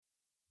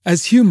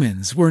As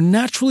humans, we're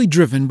naturally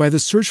driven by the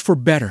search for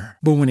better.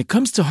 But when it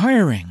comes to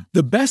hiring,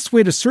 the best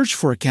way to search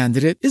for a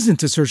candidate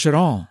isn't to search at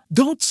all.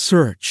 Don't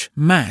search,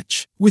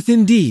 match with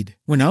Indeed.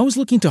 When I was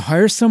looking to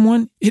hire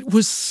someone, it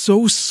was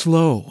so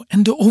slow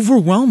and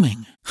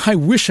overwhelming. I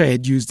wish I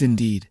had used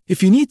Indeed.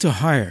 If you need to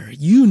hire,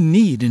 you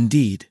need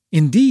Indeed.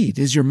 Indeed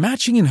is your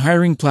matching and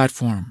hiring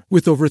platform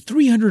with over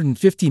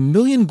 350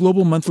 million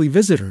global monthly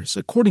visitors,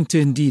 according to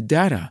Indeed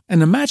data,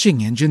 and a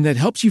matching engine that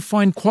helps you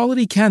find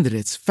quality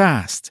candidates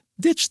fast.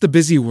 Ditch the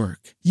busy work.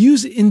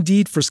 Use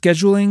Indeed for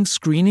scheduling,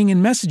 screening,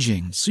 and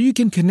messaging so you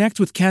can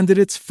connect with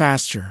candidates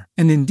faster.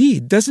 And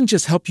Indeed doesn't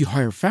just help you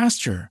hire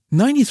faster.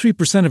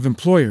 93% of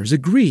employers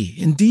agree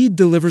Indeed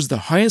delivers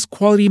the highest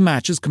quality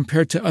matches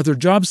compared to other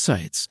job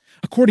sites,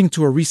 according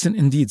to a recent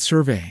Indeed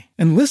survey.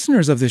 And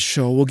listeners of this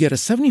show will get a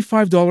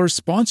 $75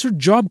 sponsored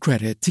job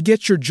credit to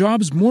get your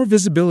jobs more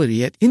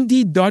visibility at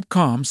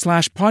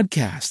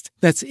Indeed.com/podcast.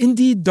 That's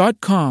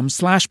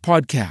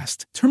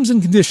Indeed.com/podcast. Terms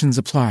and conditions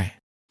apply.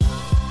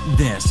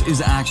 This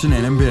is Action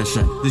and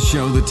Ambition, the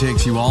show that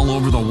takes you all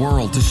over the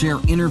world to share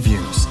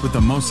interviews with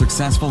the most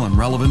successful and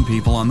relevant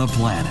people on the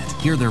planet.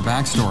 Hear their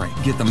backstory,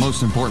 get the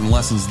most important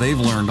lessons they've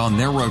learned on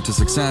their road to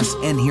success,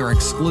 and hear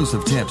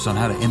exclusive tips on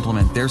how to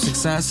implement their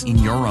success in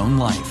your own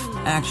life.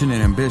 Action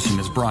and Ambition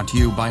is brought to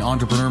you by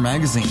Entrepreneur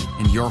Magazine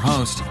and your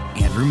host,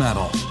 Andrew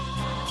Metal.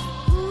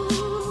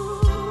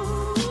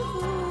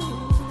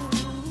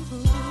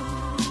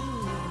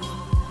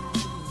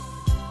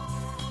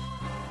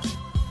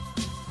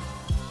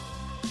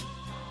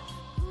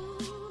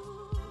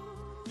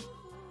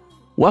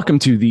 Welcome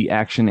to the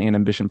Action and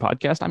Ambition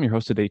podcast. I'm your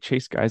host today,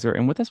 Chase Geiser,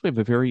 and with us we have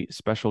a very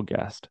special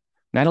guest.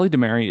 Natalie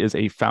Demary is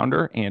a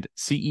founder and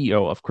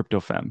CEO of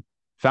CryptoFemme.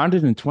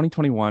 Founded in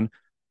 2021,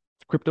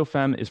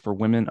 CryptoFemme is for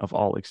women of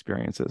all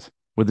experiences.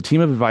 With a team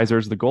of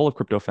advisors, the goal of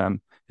CryptoFemme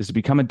is to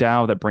become a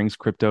DAO that brings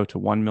crypto to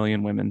 1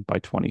 million women by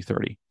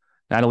 2030.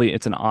 Natalie,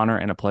 it's an honor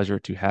and a pleasure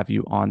to have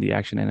you on the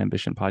Action and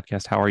Ambition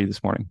podcast. How are you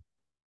this morning?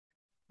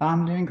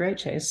 I'm doing great,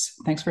 Chase.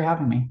 Thanks for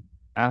having me.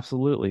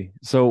 Absolutely.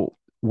 So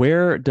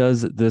where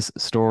does this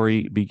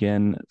story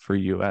begin for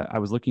you? I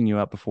was looking you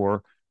up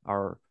before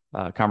our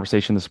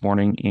conversation this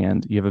morning,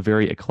 and you have a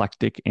very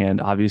eclectic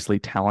and obviously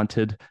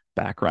talented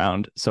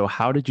background. So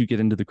how did you get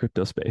into the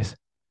crypto space?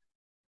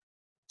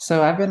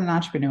 So I've been an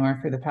entrepreneur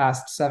for the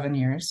past 7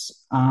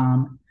 years.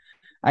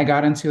 I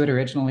got into it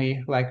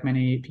originally, like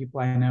many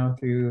people I know,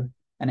 through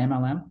an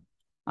MLM.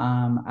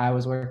 I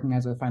was working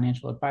as a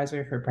financial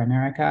advisor for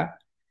Primerica.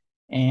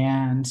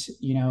 And,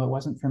 it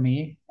wasn't for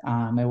me.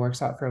 It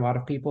works out for a lot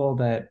of people,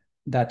 but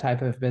that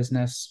type of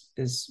business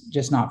is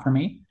just not for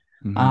me.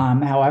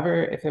 Mm-hmm.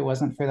 However, if it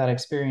wasn't for that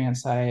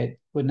experience, I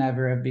would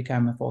never have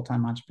become a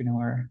full-time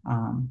entrepreneur.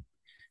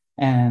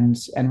 And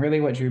really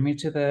what drew me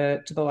to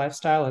the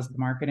lifestyle is the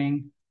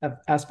marketing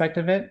aspect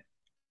of it.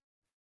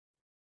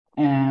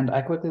 And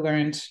I quickly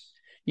learned,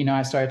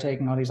 I started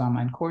taking all these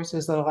online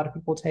courses that a lot of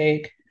people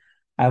take.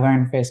 I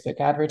learned Facebook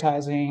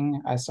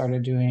advertising. I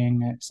started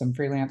doing some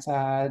freelance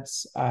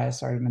ads. I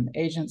started an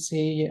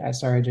agency. I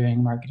started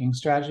doing marketing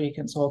strategy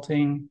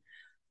consulting.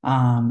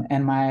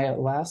 And my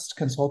last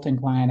consulting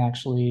client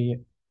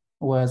actually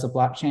was a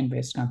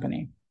blockchain-based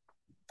company.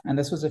 And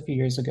this was a few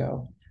years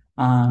ago.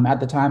 At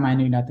the time, I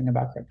knew nothing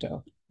about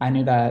crypto. I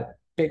knew that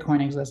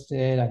Bitcoin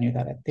existed. I knew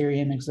that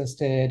Ethereum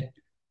existed.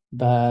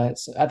 But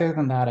other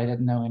than that, I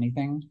didn't know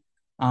anything.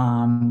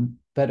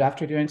 But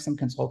after doing some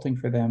consulting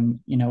for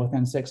them,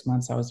 within 6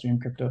 months, I was doing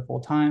crypto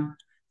full time.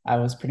 I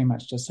was pretty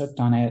much just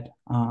hooked on it.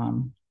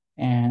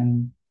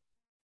 And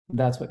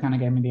that's what kind of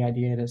gave me the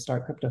idea to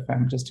start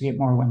CryptoFemme, just to get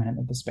more women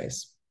into the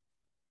space.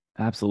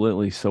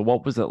 Absolutely. So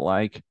what was it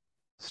like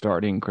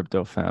starting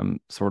CryptoFemme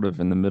sort of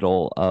in the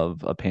middle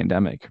of a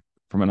pandemic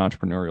from an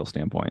entrepreneurial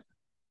standpoint?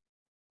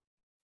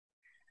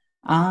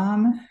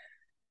 I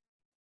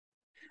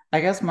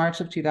guess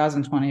March of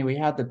 2020, we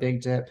had the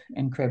big dip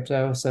in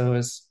crypto. So it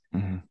was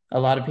a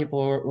lot of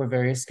people were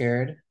very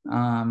scared.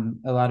 A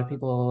lot of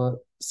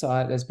people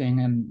saw it as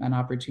being an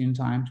opportune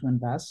time to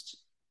invest.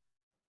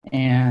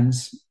 And,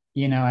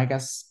 I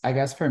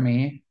guess for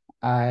me,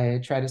 I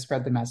tried to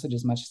spread the message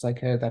as much as I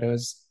could that it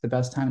was the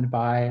best time to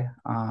buy.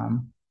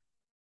 And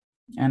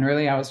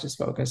really, I was just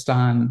focused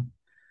on,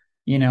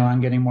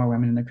 on getting more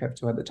women into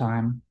crypto at the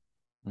time.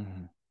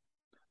 Mm-hmm.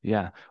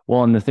 Yeah.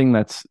 Well, and the thing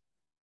that's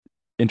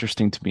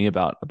interesting to me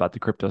about the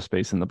crypto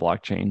space and the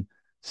blockchain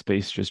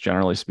space, just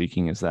generally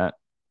speaking, is that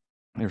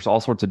there's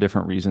all sorts of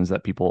different reasons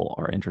that people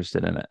are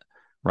interested in it,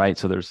 right?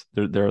 So there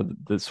are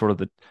the sort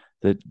of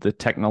the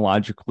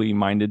technologically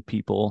minded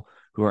people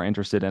who are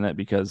interested in it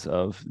because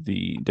of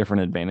the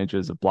different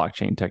advantages of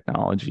blockchain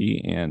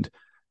technology and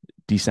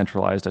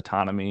decentralized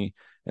autonomy.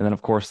 And then,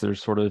 of course,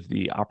 there's sort of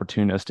the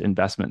opportunist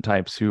investment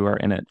types who are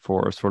in it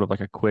for sort of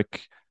like a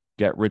quick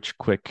get rich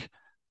quick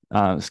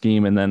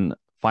scheme. And then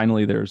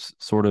finally, there's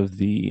sort of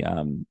the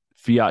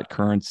fiat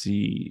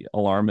currency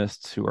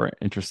alarmists who are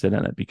interested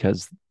in it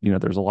because,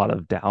 there's a lot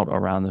of doubt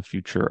around the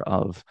future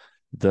of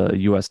the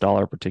US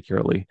dollar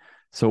particularly.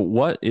 So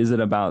what is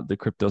it about the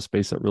crypto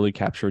space that really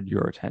captured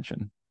your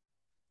attention?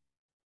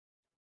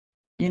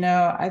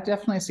 I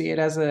definitely see it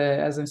as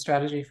a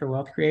strategy for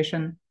wealth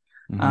creation.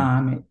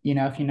 Hmm.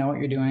 If you know what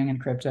you're doing in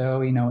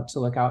crypto, you know what to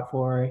look out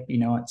for, you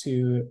know what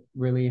to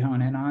really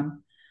hone in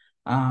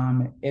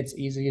on. It's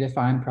easy to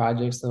find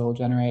projects that will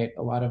generate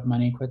a lot of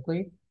money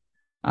quickly.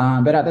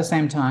 But at the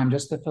same time,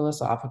 just the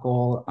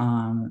philosophical,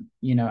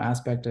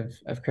 aspect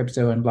of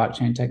crypto and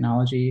blockchain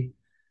technology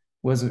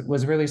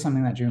was really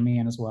something that drew me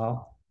in as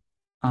well.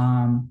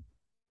 Um,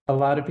 a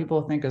lot of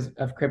people think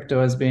of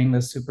crypto as being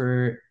this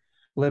super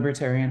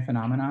libertarian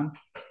phenomenon.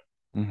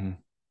 Hmm.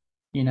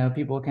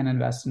 People can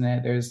invest in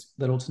it. There's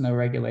little to no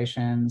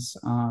regulations.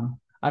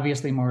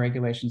 Obviously, more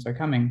regulations are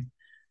coming,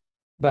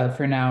 but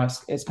for now,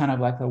 it's kind of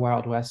like the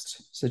Wild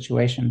West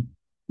situation.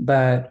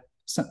 But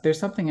there's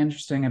something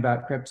interesting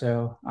about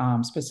crypto,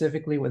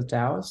 specifically with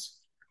DAOs,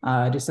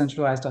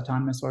 decentralized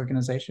autonomous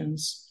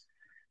organizations.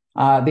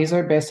 These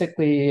are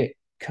basically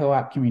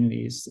co-op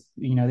communities.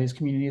 These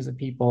communities of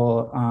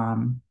people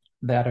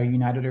that are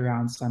united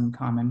around some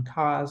common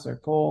cause or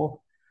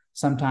goal.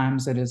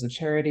 Sometimes it is a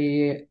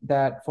charity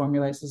that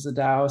formulates as a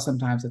DAO.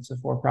 Sometimes it's a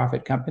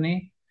for-profit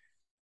company.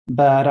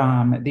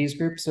 But these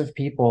groups of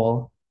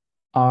people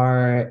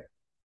are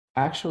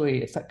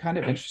actually, it's kind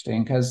of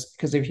interesting because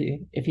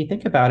if you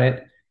think about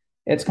it,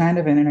 it's kind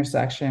of an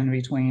intersection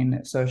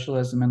between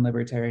socialism and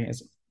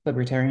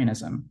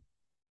libertarianism.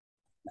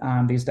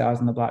 These DAOs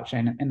in the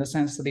blockchain, in the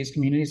sense that these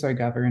communities are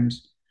governed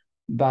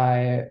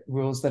by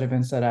rules that have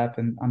been set up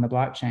on the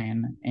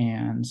blockchain,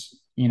 and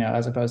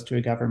as opposed to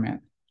a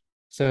government.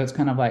 So it's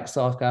kind of like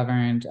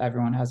self-governed.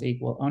 Everyone has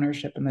equal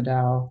ownership in the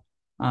DAO,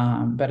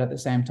 but at the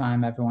same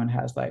time, everyone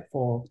has like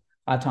full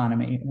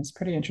autonomy, and it's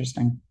pretty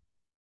interesting.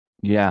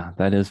 Yeah,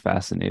 that is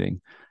fascinating.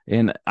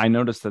 And I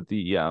noticed that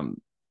the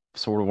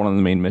sort of one of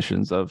the main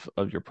missions of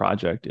your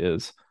project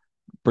is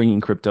bringing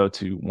crypto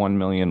to 1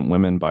 million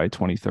women by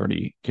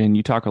 2030. Can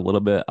you talk a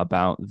little bit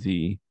about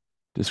the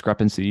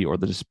discrepancy or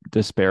the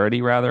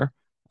disparity rather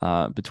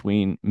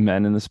between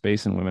men in the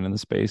space and women in the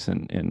space,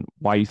 and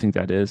why you think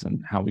that is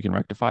and how we can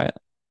rectify it?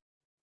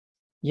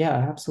 Yeah,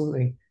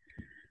 absolutely.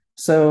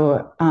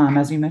 So,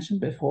 as you mentioned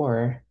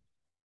before,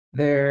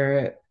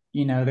 there's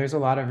a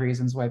lot of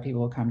reasons why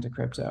people come to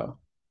crypto.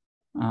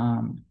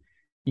 Um,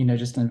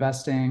 just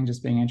investing,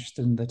 just being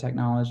interested in the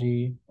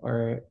technology,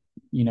 or,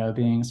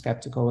 being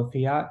skeptical of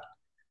fiat.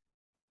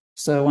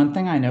 So one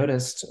thing I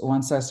noticed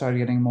once I started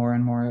getting more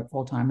and more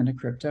full time into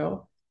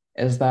crypto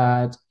is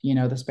that,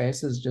 the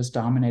space is just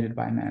dominated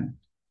by men.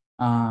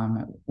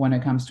 When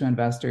it comes to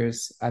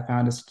investors, I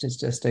found a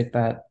statistic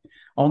that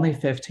only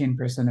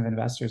 15% of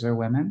investors are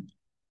women.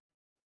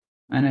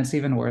 And it's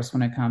even worse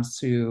when it comes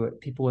to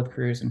people with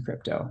careers in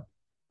crypto.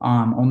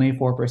 Only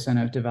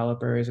 4% of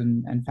developers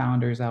and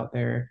founders out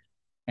there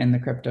in the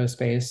crypto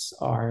space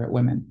are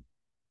women.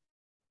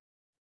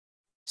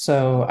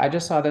 So I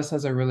just saw this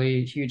as a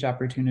really huge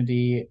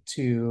opportunity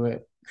to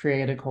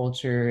create a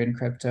culture in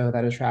crypto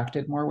that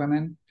attracted more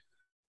women.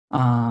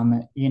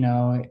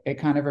 It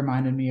kind of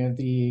reminded me of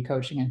the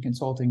coaching and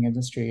consulting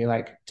industry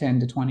like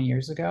 10 to 20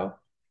 years ago.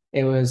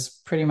 It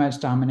was pretty much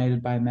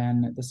dominated by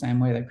men the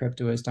same way that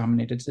crypto is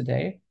dominated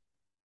today.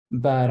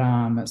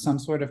 But some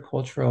sort of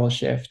cultural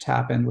shift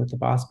happened with the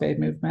Boss Babe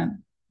movement.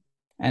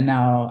 And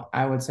now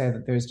I would say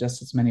that there's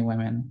just as many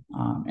women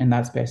in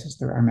that space as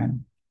there are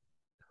men.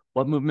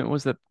 What movement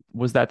was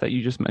that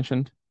you just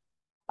mentioned?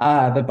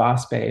 The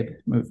Boss Babe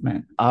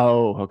movement.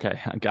 Oh, okay.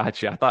 I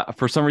got you. I thought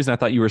for some reason I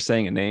thought you were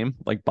saying a name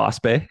like Boss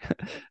Bay,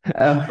 but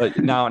Oh,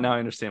 now I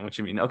understand what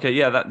you mean. Okay,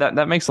 yeah,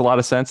 that makes a lot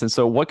of sense. And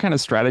so, what kind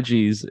of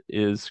strategies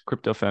is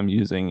CryptoFem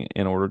using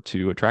in order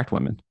to attract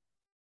women?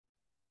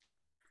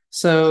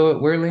 so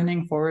we're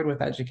leaning forward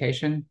with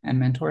education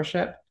and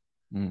mentorship.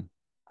 Mm,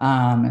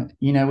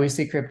 We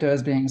see crypto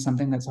as being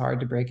something that's hard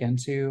to break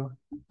into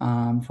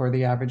for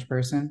the average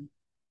person.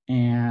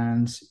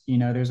 And,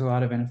 there's a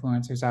lot of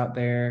influencers out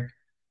there,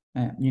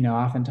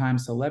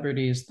 oftentimes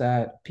celebrities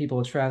that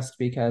people trust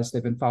because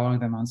they've been following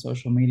them on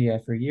social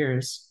media for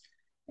years.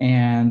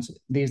 And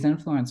these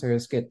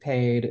influencers get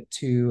paid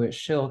to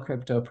shill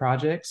crypto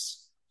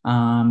projects.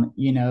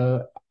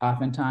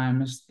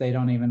 Oftentimes they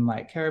don't even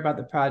like care about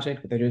the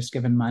project, but they're just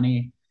given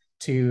money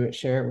to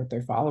share it with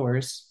their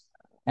followers.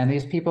 And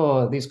these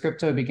people, these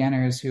crypto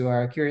beginners who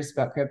are curious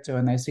about crypto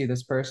and they see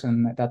this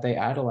person that they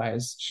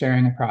idolize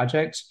sharing a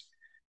project,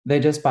 they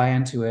just buy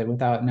into it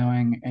without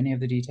knowing any of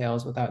the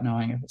details, without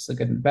knowing if it's a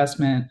good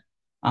investment.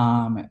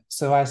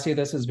 So I see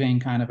this as being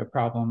kind of a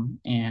problem.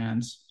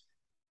 And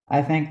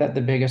I think that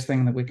the biggest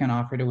thing that we can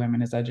offer to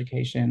women is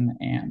education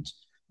and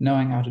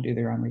knowing how to do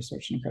their own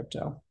research in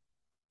crypto.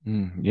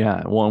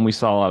 yeah. Well, and we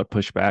saw a lot of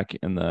pushback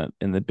in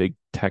the big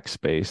tech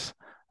space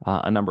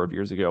a number of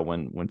years ago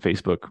when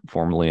Facebook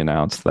formally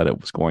announced that it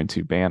was going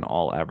to ban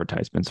all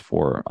advertisements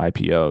for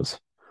IPOs.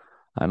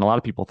 And a lot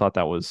of people thought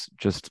that was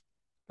just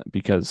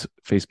because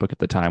Facebook at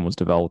the time was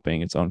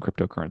developing its own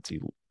cryptocurrency.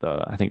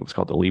 I think it was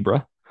called the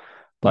Libra.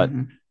 But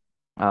Mhm.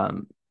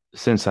 um,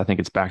 since I think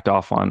it's backed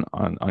off on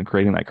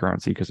creating that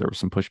currency because there was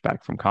some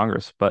pushback from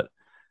Congress. But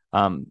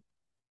um,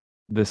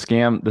 the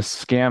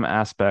scam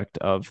aspect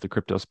of the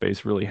crypto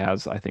space really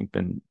has, I think,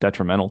 been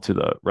detrimental to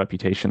the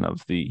reputation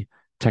of the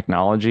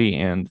technology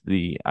and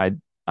the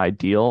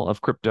ideal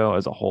of crypto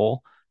as a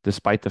whole,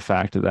 despite the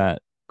fact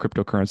that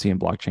cryptocurrency and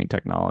blockchain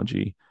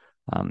technology,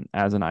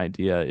 as an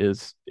idea,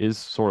 is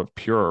sort of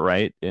pure,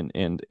 right?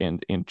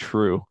 And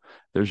true.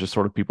 There's just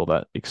sort of people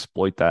that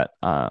exploit that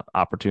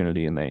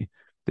opportunity, and they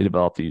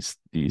develop these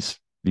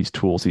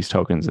tools, these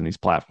tokens, and these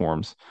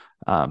platforms,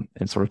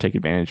 and sort of take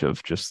advantage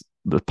of just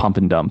the pump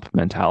and dump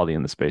mentality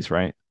in the space,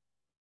 right?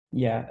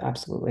 Yeah,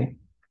 absolutely.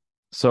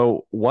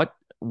 So what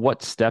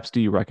steps do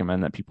you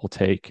recommend that people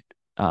take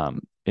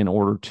in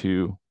order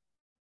to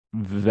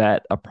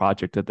vet a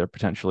project that they're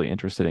potentially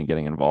interested in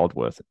getting involved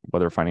with,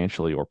 whether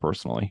financially or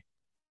personally?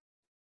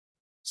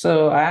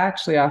 So I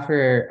actually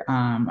offer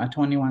a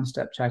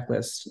 21-step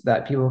checklist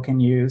that people can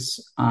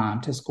use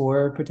to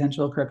score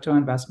potential crypto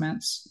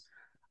investments.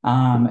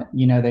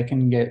 They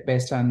can get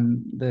based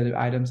on the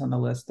items on the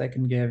list, they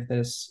can give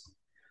this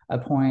a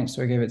point,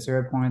 or give it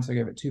 0 points, or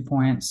give it 2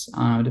 points,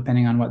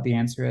 depending on what the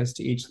answer is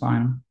to each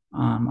line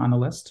on the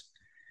list.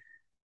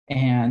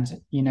 And,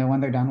 when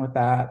they're done with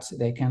that,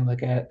 they can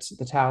look at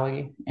the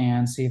tally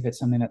and see if it's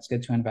something that's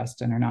good to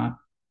invest in or not.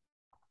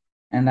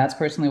 And that's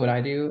personally what I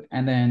do.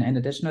 And then in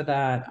addition to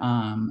that,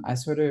 I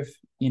sort of,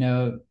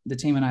 the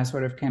team and I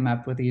sort of came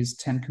up with these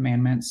 10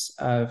 commandments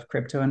of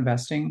crypto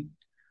investing.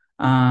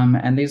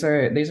 And these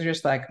are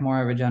just like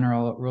more of a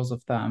general rules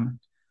of thumb.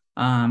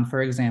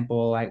 For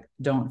example, like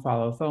don't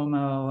follow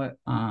FOMO.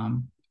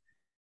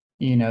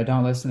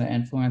 Don't listen to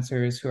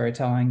influencers who are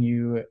telling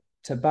you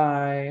to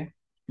buy.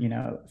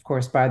 Of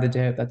course, buy the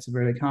dip. That's a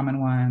really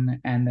common one.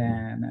 And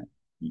then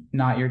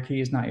not your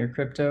keys, not your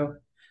crypto.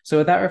 So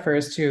what that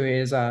refers to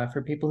is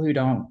for people who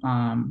don't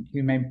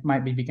who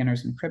might be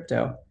beginners in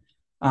crypto.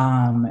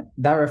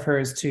 That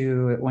refers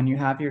to when you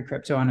have your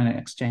crypto on an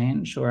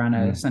exchange or on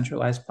a Mm.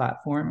 centralized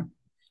platform.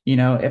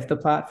 If the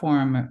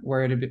platform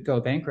were to go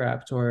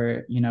bankrupt,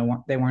 or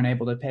they weren't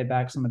able to pay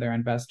back some of their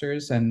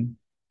investors and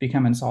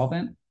become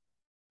insolvent,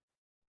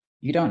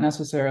 you don't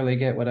necessarily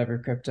get whatever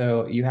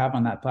crypto you have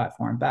on that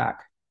platform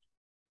back.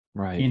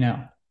 Right. you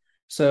know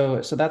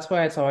so that's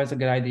why it's always a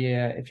good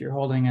idea, if you're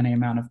holding any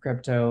amount of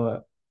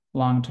crypto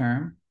long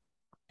term,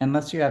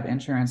 unless you have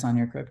insurance on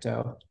your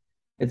crypto,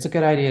 it's a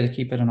good idea to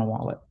keep it in a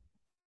wallet.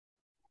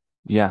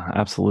 Yeah,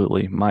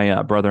 absolutely.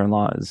 My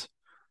brother-in-law is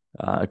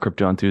a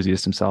crypto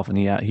enthusiast himself, and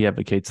he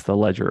advocates the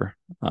ledger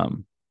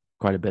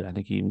quite a bit. I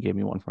think he even gave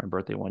me one for my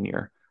birthday one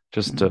year,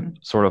 just to Mhm.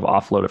 sort of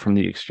offload it from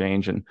the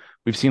exchange. And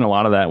we've seen a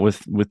lot of that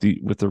with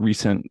the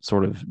recent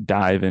sort of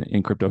dive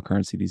in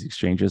cryptocurrency. These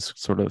exchanges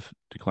sort of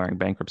declaring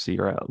bankruptcy,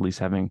 or at least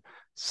having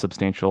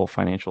substantial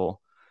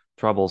financial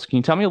troubles. Can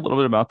you tell me a little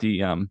bit about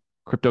the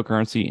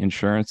cryptocurrency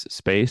insurance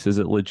space? Is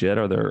it legit?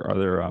 Are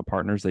there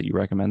partners that you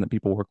recommend that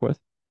people work with?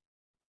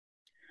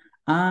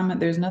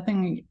 There's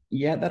nothing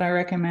yet that I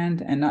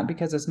recommend, and not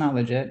because it's not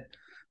legit,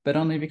 but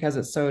only because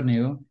it's so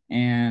new,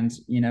 and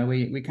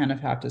we kind of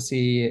have to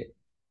see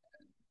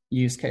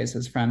use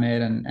cases from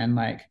it, and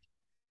like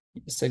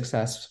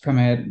success from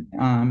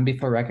it,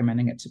 before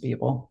recommending it to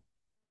people.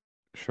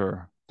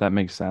 Sure, that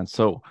makes sense.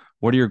 So,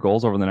 what are your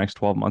goals over the next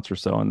 12 months or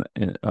so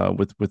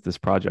with this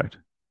project?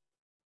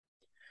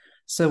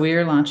 So we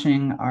are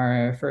launching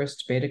our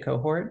first beta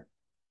cohort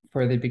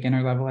for the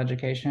beginner level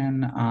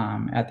education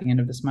at the end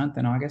of this month,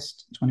 in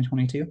August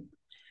 2022.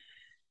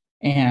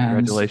 And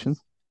Congratulations.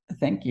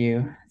 thank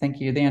you. Thank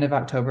you. The end of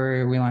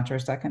October, we launch our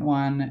second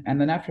one. And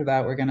then after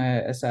that, we're going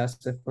to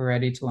assess if we're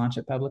ready to launch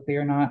it publicly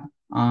or not.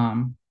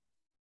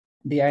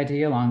 The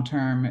idea long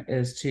term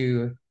is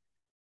to,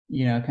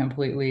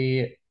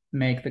 completely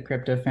make the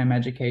CryptoFem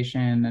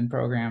education and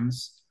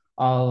programs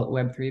all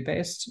Web3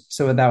 based.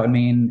 So what that would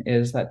mean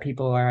is that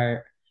people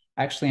are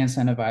actually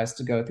incentivized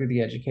to go through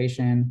the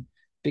education,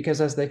 because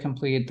as they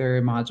complete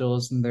their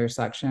modules and their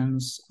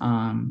sections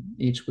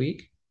each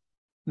week,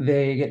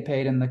 they get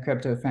paid in the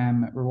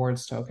CryptoFem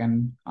rewards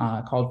token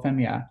called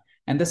FEMIA.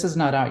 And this is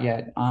not out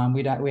yet.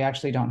 We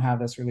actually don't have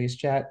this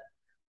released yet.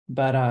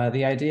 But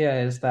the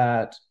idea is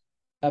that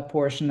a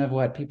portion of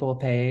what people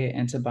pay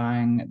into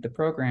buying the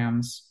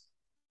programs,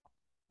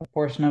 a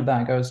portion of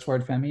that goes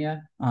toward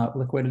FEMIA,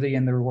 liquidity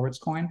in the rewards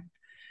coin.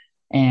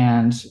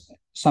 And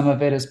some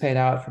of it is paid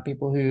out for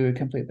people who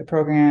complete the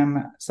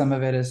program. Some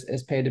of it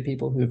is paid to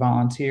people who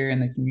volunteer in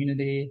the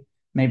community.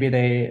 Maybe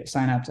they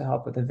sign up to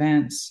help with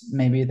events.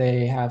 Maybe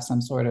they have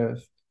some sort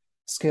of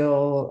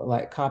skill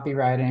like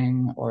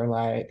copywriting or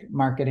like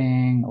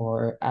marketing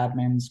or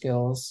admin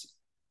skills,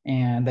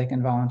 and they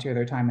can volunteer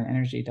their time and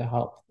energy to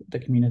help the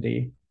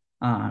community,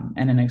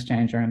 and in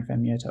exchange earn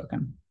FEMIA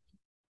token.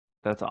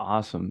 That's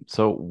awesome.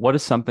 So, what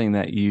is something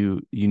that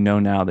you know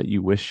now that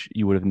you wish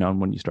you would have known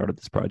when you started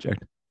this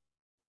project?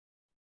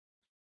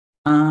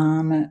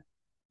 Um,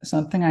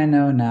 Something I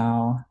know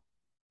now.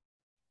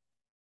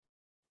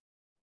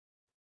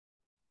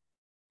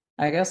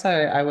 I guess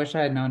I wish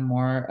I had known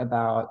more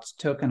about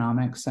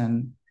tokenomics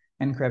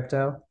and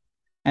crypto,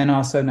 and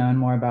also known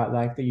more about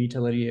like the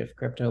utility of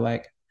crypto,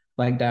 like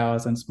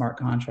DAOs and smart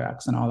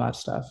contracts and all that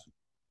stuff.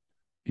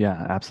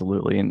 Yeah,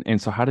 absolutely.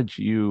 And so how did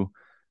you,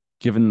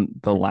 given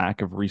the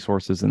lack of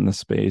resources in the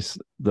space,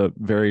 the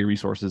very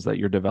resources that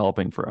you're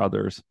developing for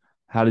others,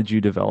 how did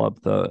you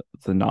develop the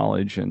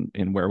knowledge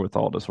and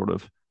wherewithal to sort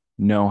of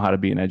know how to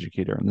be an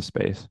educator in the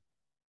space?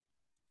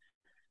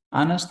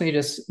 Honestly,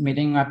 just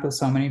meeting up with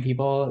so many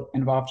people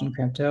involved in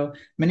crypto.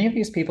 Many of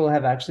these people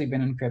have actually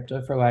been in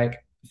crypto for like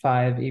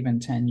 5, even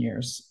 10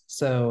 years.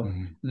 So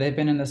Mhm. they've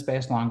been in the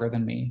space longer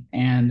than me.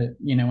 And,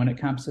 when it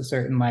comes to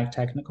certain like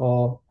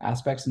technical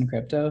aspects in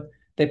crypto,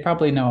 they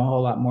probably know a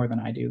whole lot more than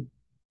I do.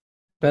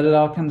 But it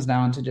all comes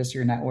down to just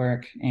your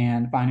network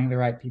and finding the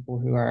right people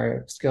who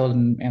are skilled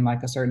in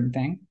like a certain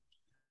thing.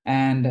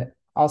 And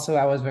also,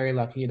 I was very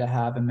lucky to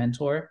have a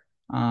mentor.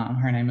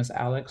 Her name is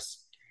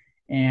Alex.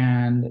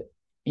 And,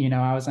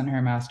 I was in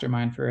her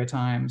mastermind for a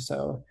time.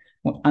 So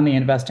on the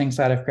investing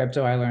side of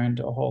crypto, I learned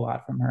a whole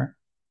lot from her.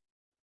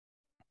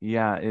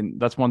 Yeah, and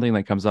that's one thing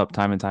that comes up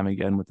time and time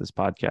again with this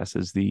podcast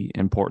is the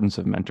importance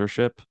of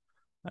mentorship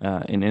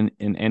in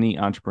any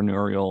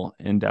entrepreneurial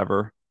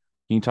endeavor.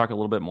 Can you talk a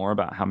little bit more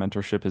about how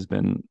mentorship has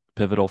been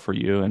pivotal for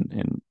you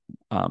and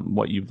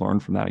what you've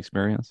learned from that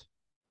experience?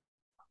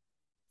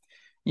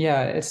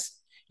 Yeah,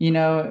 you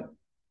know,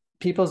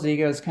 people's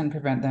egos can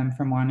prevent them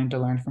from wanting to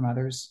learn from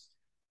others.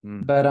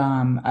 Mm, But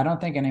I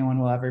don't think anyone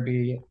will ever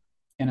be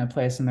in a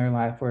place in their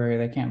life where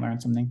they can't learn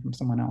something from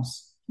someone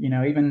else.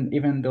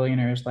 Even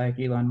billionaires like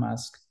Elon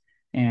Musk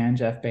and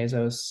Jeff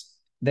Bezos,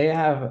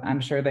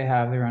 I'm sure they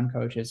have their own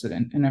coaches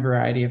in a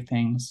variety of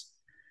things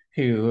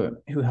who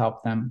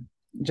help them.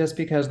 Just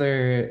because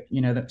they're,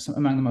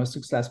 among the most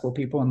successful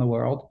people in the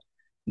world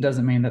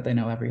doesn't mean that they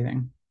know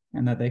everything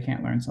and that they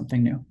can't learn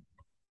something new.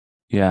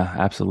 yeah,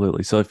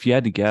 absolutely. So if you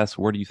had to guess,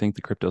 where do you think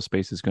the crypto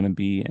space is going to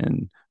be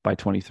in by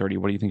 2030?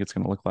 What do you think it's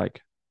going to look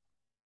like?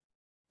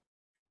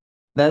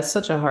 That's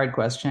such a hard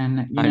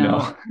question. I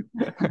know.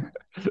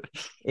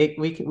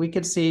 We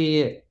could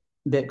see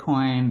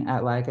Bitcoin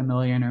at like a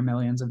million or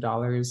millions of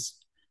dollars.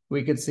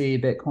 We could see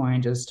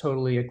Bitcoin just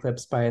totally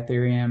eclipsed by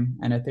Ethereum,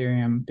 and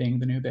Ethereum being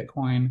the new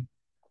Bitcoin.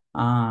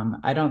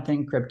 I don't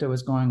think crypto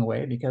is going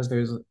away because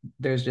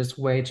there's just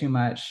way too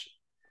much,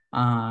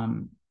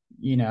 um,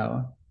 you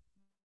know,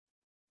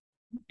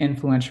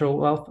 influential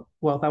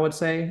wealth I would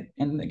say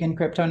in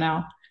crypto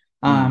now.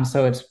 Mm,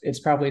 So it's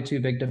probably too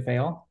big to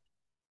fail.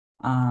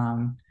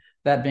 Um,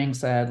 that being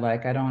said,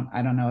 like I don't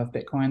know if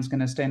Bitcoin's going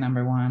to stay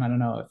number one. I don't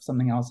know if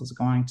something else is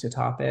going to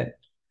top it.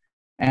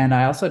 And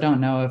I also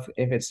don't know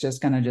if it's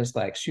just going to just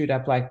like shoot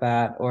up like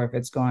that, or if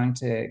it's going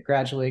to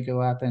gradually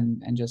go up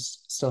and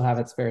just still have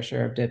its fair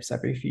share of dips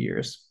every few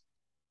years.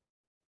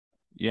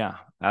 yeah,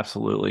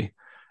 absolutely.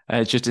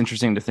 It's just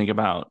interesting to think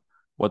about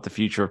what the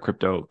future of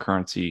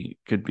cryptocurrency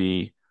could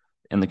be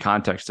in the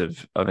context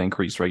of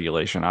increased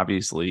regulation.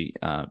 Obviously,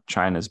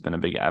 China's been a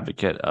big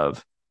advocate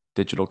of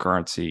digital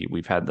currency.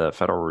 We've had the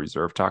Federal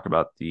Reserve talk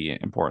about the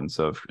importance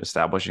of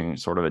establishing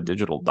sort of a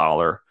digital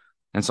dollar.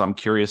 And so I'm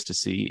curious to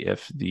see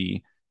if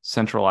the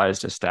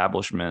centralized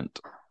establishment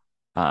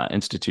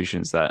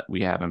institutions that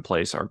we have in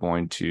place are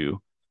going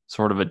to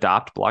sort of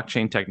adopt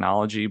blockchain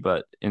technology,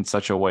 but in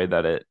such a way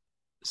that it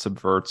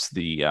subverts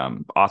the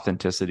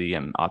authenticity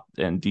and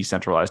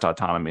decentralized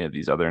autonomy of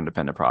these other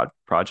independent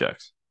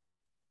projects.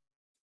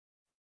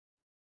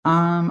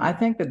 I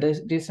think the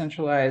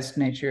decentralized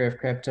nature of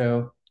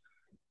crypto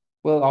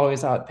will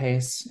always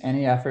outpace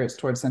any efforts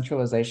towards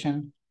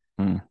centralization.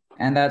 Mm,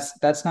 And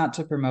that's not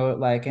to promote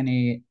like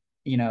any,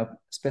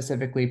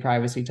 specifically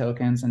privacy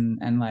tokens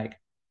and like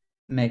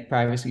make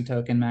privacy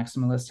token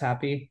maximalists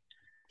happy.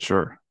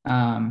 sure.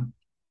 Um,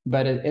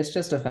 but it's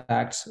just a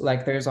fact.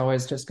 Like there's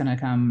always just going to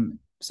come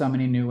so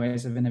many new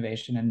ways of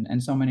innovation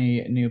and so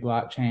many new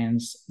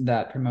blockchains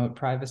that promote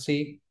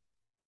privacy.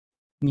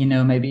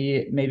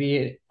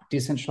 Maybe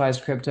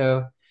decentralized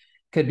crypto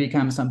could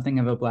become something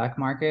of a black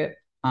market,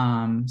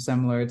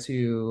 similar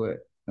to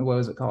what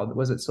was it called?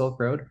 Was it Silk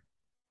Road?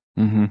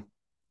 Hmm.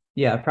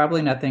 Yeah,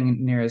 probably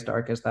nothing near as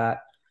dark as that.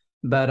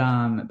 But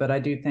I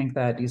do think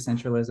that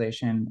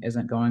decentralization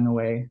isn't going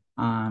away,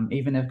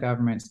 even if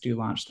governments do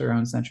launch their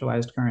own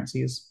centralized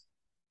currencies.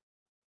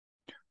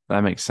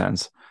 That makes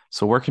sense.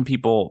 So where can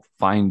people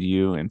find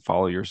you and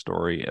follow your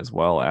story as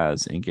well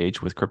as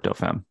engage with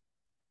CryptoFem?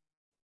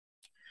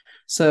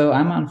 So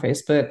I'm on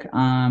Facebook.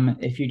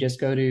 If you just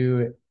go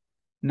to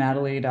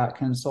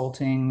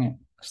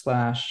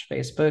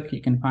natalie.consulting/Facebook,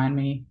 you can find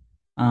me.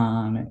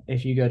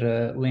 If you go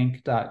to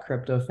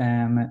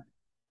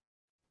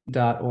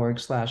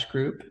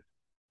link.cryptofam.org/group,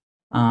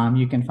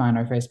 you can find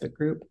our Facebook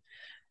group.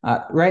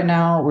 Right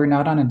now, we're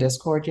not on a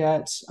Discord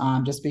yet,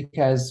 just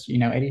because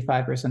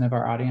 85% of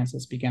our audience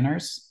is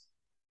beginners.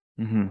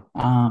 Hmm.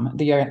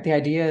 The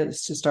idea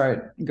is to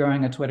start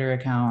growing a Twitter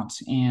account,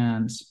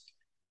 and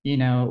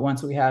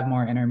once we have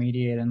more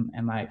intermediate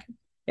and like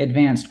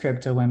advanced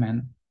crypto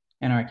women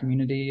in our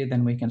community,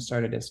 then we can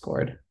start a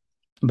Discord.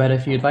 But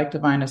if you'd like to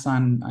find us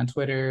on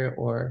Twitter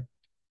or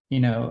you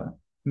know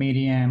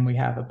Medium, we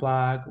have a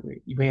blog,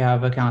 we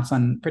have accounts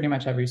on pretty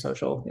much every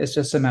social. It's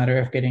just a matter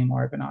of getting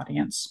more of an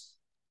audience.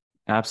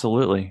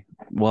 Absolutely.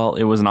 Well,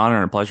 it was an honor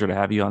and a pleasure to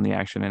have you on the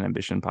Action and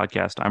Ambition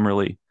podcast. I'm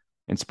really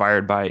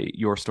inspired by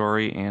your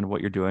story and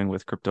what you're doing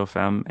with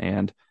CryptoFem.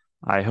 And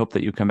I hope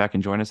that you come back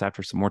and join us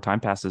after some more time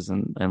passes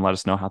and let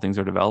us know how things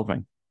are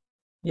developing.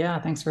 Yeah,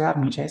 thanks for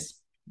having me, Chase.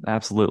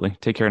 Absolutely.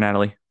 Take care,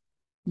 Natalie.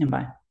 And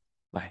bye.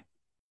 Bye.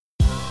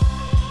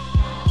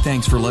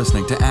 Thanks for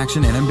listening to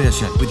Action and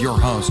Ambition with your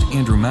host,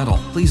 Andrew Metal.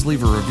 Please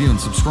leave a review and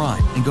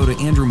subscribe, and go to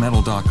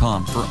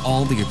andrewmetal.com for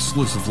all the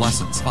exclusive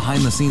lessons,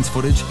 behind-the-scenes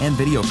footage, and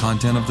video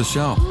content of the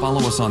show.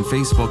 Follow us on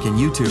Facebook and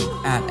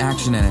YouTube at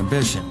Action and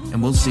Ambition,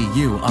 and we'll see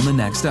you on the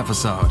next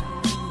episode.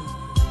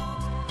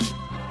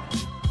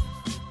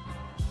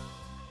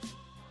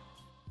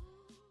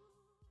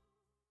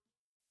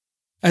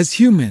 As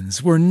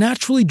humans, we're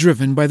naturally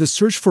driven by the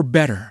search for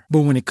better.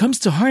 But when it comes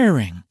to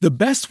hiring, the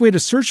best way to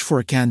search for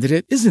a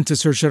candidate isn't to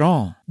search at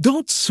all.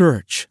 Don't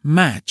search,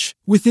 match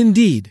with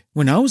Indeed.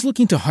 When I was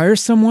looking to hire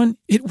someone,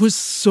 it was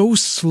so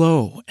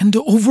slow and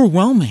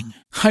overwhelming.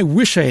 I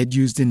wish I had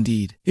used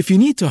Indeed. If you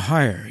need to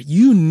hire,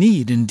 you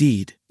need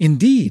Indeed.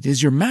 Indeed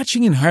is your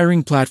matching and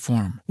hiring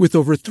platform with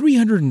over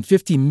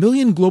 350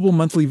 million global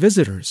monthly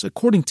visitors,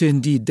 according to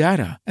Indeed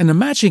data, and a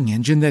matching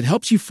engine that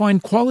helps you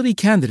find quality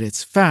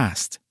candidates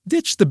fast.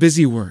 Ditch the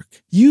busy work.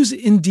 Use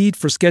Indeed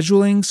for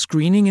scheduling,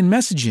 screening, and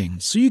messaging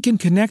so you can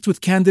connect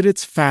with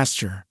candidates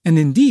faster. And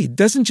Indeed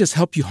doesn't just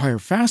help you hire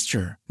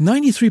faster.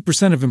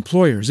 93% of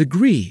employers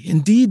agree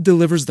Indeed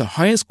delivers the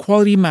highest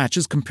quality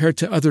matches compared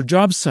to other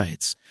job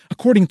sites,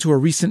 according to a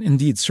recent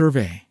Indeed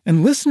survey.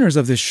 And listeners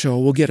of this show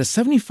will get a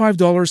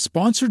 $75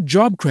 sponsored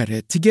job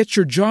credit to get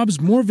your jobs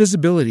more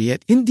visibility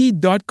at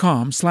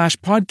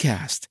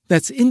Indeed.com/podcast.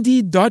 That's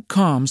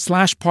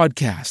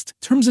Indeed.com/podcast.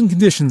 Terms and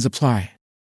conditions apply.